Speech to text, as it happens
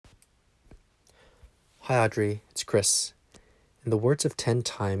Hi Audrey, it's Chris. In the words of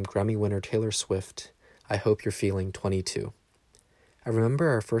 10-time Grammy winner Taylor Swift, I hope you're feeling 22. I remember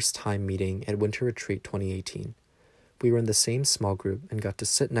our first time meeting at Winter Retreat 2018. We were in the same small group and got to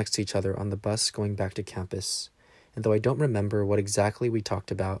sit next to each other on the bus going back to campus. And though I don't remember what exactly we talked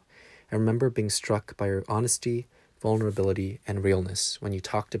about, I remember being struck by your honesty, vulnerability, and realness when you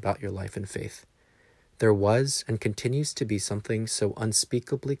talked about your life and faith. There was and continues to be something so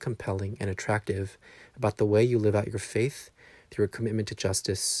unspeakably compelling and attractive about the way you live out your faith through your commitment to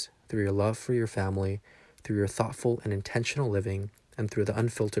justice, through your love for your family, through your thoughtful and intentional living, and through the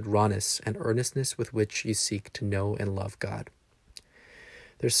unfiltered rawness and earnestness with which you seek to know and love God.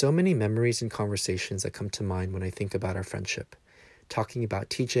 There's so many memories and conversations that come to mind when I think about our friendship. Talking about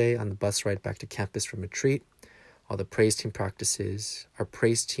TJ on the bus ride back to campus from retreat, all the praise team practices, our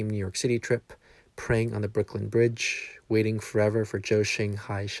praise team New York City trip, praying on the Brooklyn Bridge, waiting forever for Joe's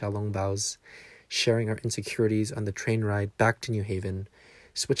Shanghai Xiaolongbaos, sharing our insecurities on the train ride back to New Haven,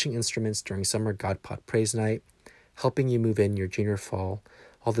 switching instruments during summer GodPod praise night, helping you move in your junior fall,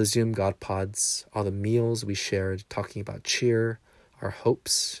 all the Zoom GodPods, all the meals we shared talking about cheer, our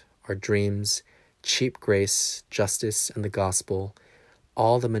hopes, our dreams, cheap grace, justice, and the gospel,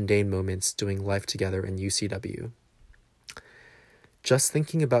 all the mundane moments doing life together in UCW. Just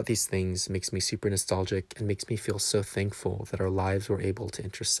thinking about these things makes me super nostalgic and makes me feel so thankful that our lives were able to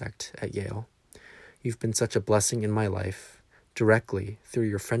intersect at Yale. You've been such a blessing in my life, directly through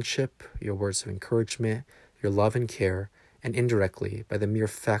your friendship, your words of encouragement, your love and care, and indirectly by the mere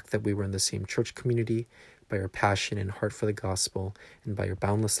fact that we were in the same church community, by your passion and heart for the gospel, and by your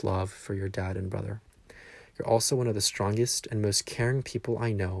boundless love for your dad and brother. You're also one of the strongest and most caring people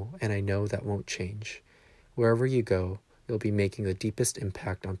I know, and I know that won't change. Wherever you go, you'll be making the deepest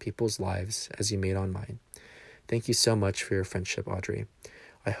impact on people's lives as you made on mine. Thank you so much for your friendship, Audrey.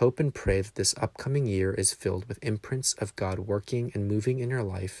 I hope and pray that this upcoming year is filled with imprints of God working and moving in your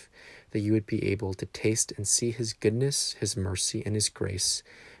life, that you would be able to taste and see His goodness, His mercy, and His grace,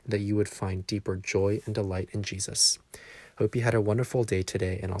 and that you would find deeper joy and delight in Jesus. Hope you had a wonderful day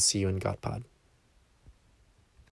today, and I'll see you in GodPod.